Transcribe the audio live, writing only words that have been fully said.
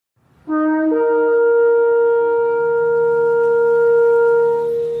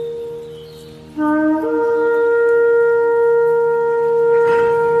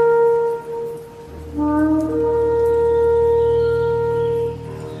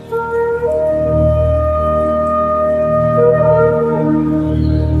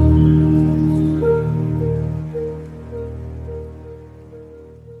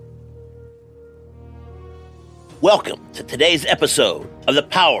Welcome to today's episode of The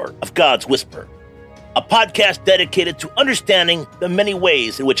Power of God's Whisper, a podcast dedicated to understanding the many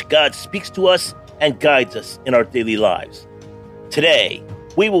ways in which God speaks to us and guides us in our daily lives. Today,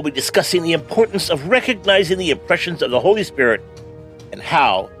 we will be discussing the importance of recognizing the impressions of the Holy Spirit and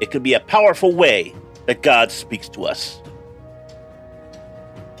how it can be a powerful way that God speaks to us.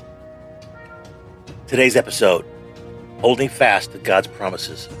 Today's episode, Holding Fast to God's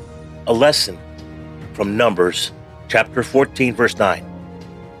Promises, a lesson from Numbers chapter 14, verse 9.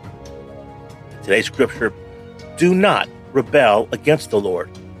 Today's scripture, do not rebel against the Lord,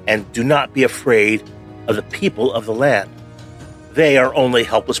 and do not be afraid of the people of the land. They are only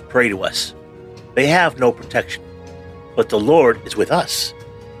helpless prey to us. They have no protection, but the Lord is with us.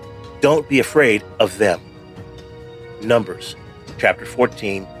 Don't be afraid of them. Numbers chapter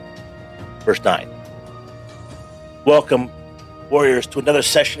 14, verse 9. Welcome, warriors, to another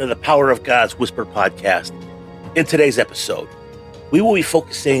session of the Power of God's Whisper podcast. In today's episode, we will be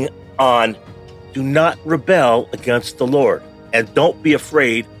focusing on do not rebel against the Lord, and don't be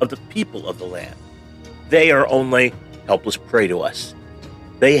afraid of the people of the land. They are only helpless prey to us.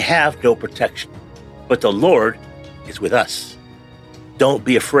 They have no protection, but the Lord is with us. Don't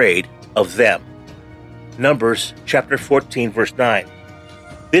be afraid of them. Numbers chapter 14, verse 9.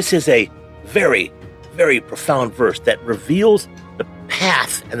 This is a very, very profound verse that reveals the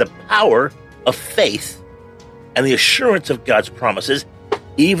path and the power of faith and the assurance of God's promises,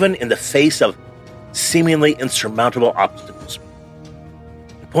 even in the face of seemingly insurmountable obstacles.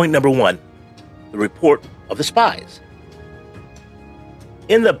 Point number one, the report of the spies.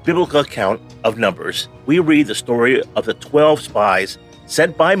 In the biblical account of Numbers, we read the story of the 12 spies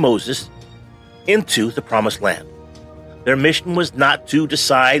sent by Moses into the promised land. Their mission was not to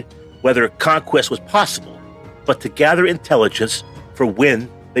decide whether conquest was possible, but to gather intelligence for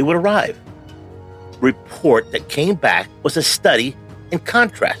when they would arrive. The report that came back was a study in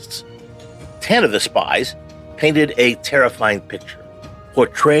contrasts. 10 of the spies painted a terrifying picture,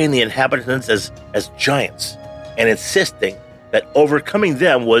 portraying the inhabitants as giants and insisting that overcoming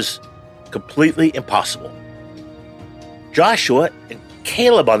them was completely impossible. Joshua and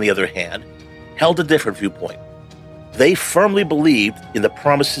Caleb, on the other hand, held a different viewpoint. They firmly believed in the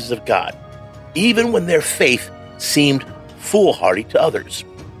promises of God, even when their faith seemed foolhardy to others.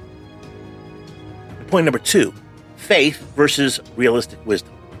 Point number two, faith versus realistic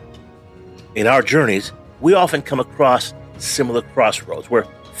wisdom. In our journeys, we often come across similar crossroads where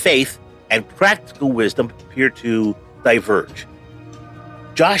faith and practical wisdom appear to diverge.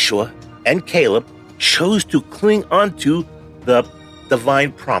 Joshua and Caleb chose to cling onto the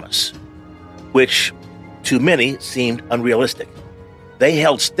divine promise, which to many seemed unrealistic. They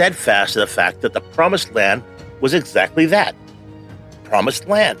held steadfast to the fact that the promised land was exactly that, promised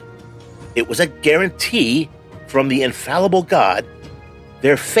land. It was a guarantee from the infallible God.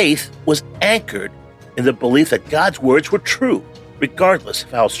 Their faith was anchored in the belief that God's words were true, regardless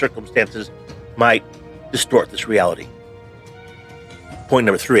of how circumstances might distort this reality. Point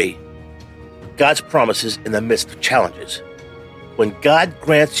number three, God's promises in the midst of challenges. When God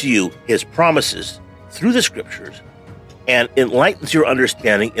grants you his promises through the scriptures and enlightens your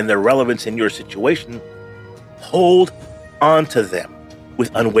understanding in their relevance in your situation, hold on to them with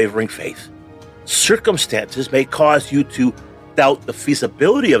unwavering faith. Circumstances may cause you to doubt the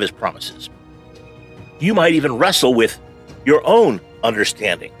feasibility of his promises. You might even wrestle with your own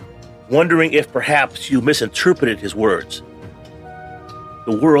understanding, wondering if perhaps you misinterpreted his words.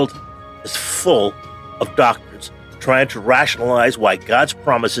 The world is full of doctrines trying to rationalize why God's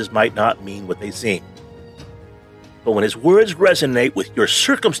promises might not mean what they seem. But when his words resonate with your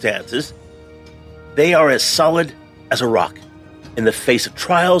circumstances, they are as solid as a rock in the face of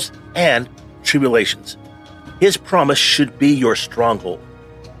trials and tribulations. His promise should be your stronghold.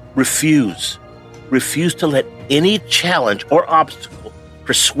 Refuse to let any challenge or obstacle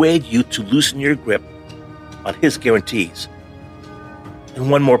persuade you to loosen your grip on his guarantees. And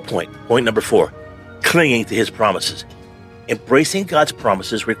one more point number 4, clinging to his promises. Embracing God's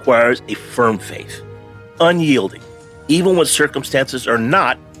promises requires a firm faith, unyielding, even when circumstances are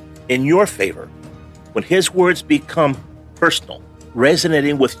not in your favor. When his words become personal,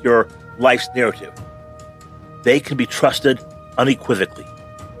 resonating with your life's narrative, they can be trusted unequivocally.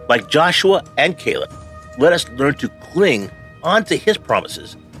 Like Joshua and Caleb, let us learn to cling onto his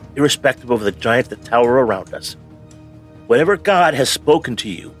promises, irrespective of the giants that tower around us. Whatever God has spoken to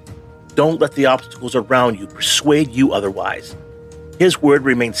you, don't let the obstacles around you persuade you otherwise. His word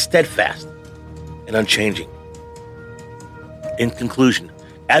remains steadfast and unchanging. In conclusion,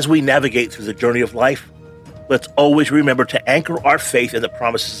 as we navigate through the journey of life, let's always remember to anchor our faith in the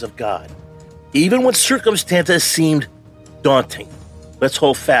promises of God. Even when circumstances seemed daunting, let's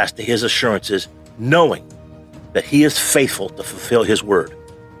hold fast to his assurances, knowing that he is faithful to fulfill his word.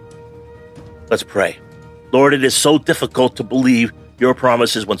 Let's pray. Lord, it is so difficult to believe your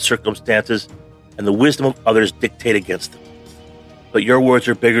promises when circumstances and the wisdom of others dictate against them. But your words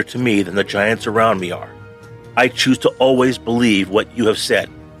are bigger to me than the giants around me are. I choose to always believe what you have said.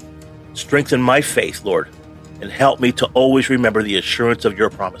 Strengthen my faith, Lord, and help me to always remember the assurance of your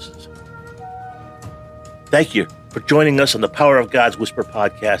promises. Thank you for joining us on the Power of God's Whisper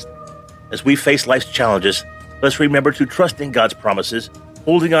podcast. As we face life's challenges, let's remember to trust in God's promises,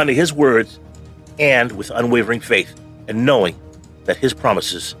 holding on to his words, and with unwavering faith, and knowing that his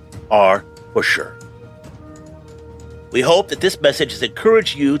promises are for sure. We hope that this message has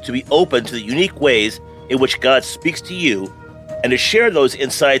encouraged you to be open to the unique ways in which God speaks to you and to share those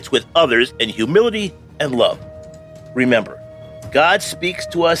insights with others in humility and love. Remember, God speaks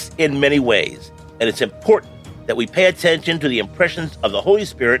to us in many ways, and it's important that we pay attention to the impressions of the Holy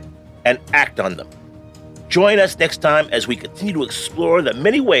Spirit and act on them. Join us next time as we continue to explore the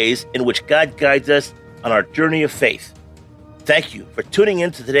many ways in which God guides us on our journey of faith. Thank you for tuning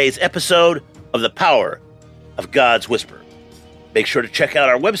in to today's episode of The Power of God's Whisper. Make sure to check out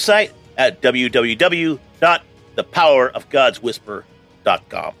our website at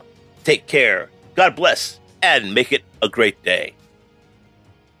www.thepowerofgodswhisper.com. Take care, God bless, and make it a great day.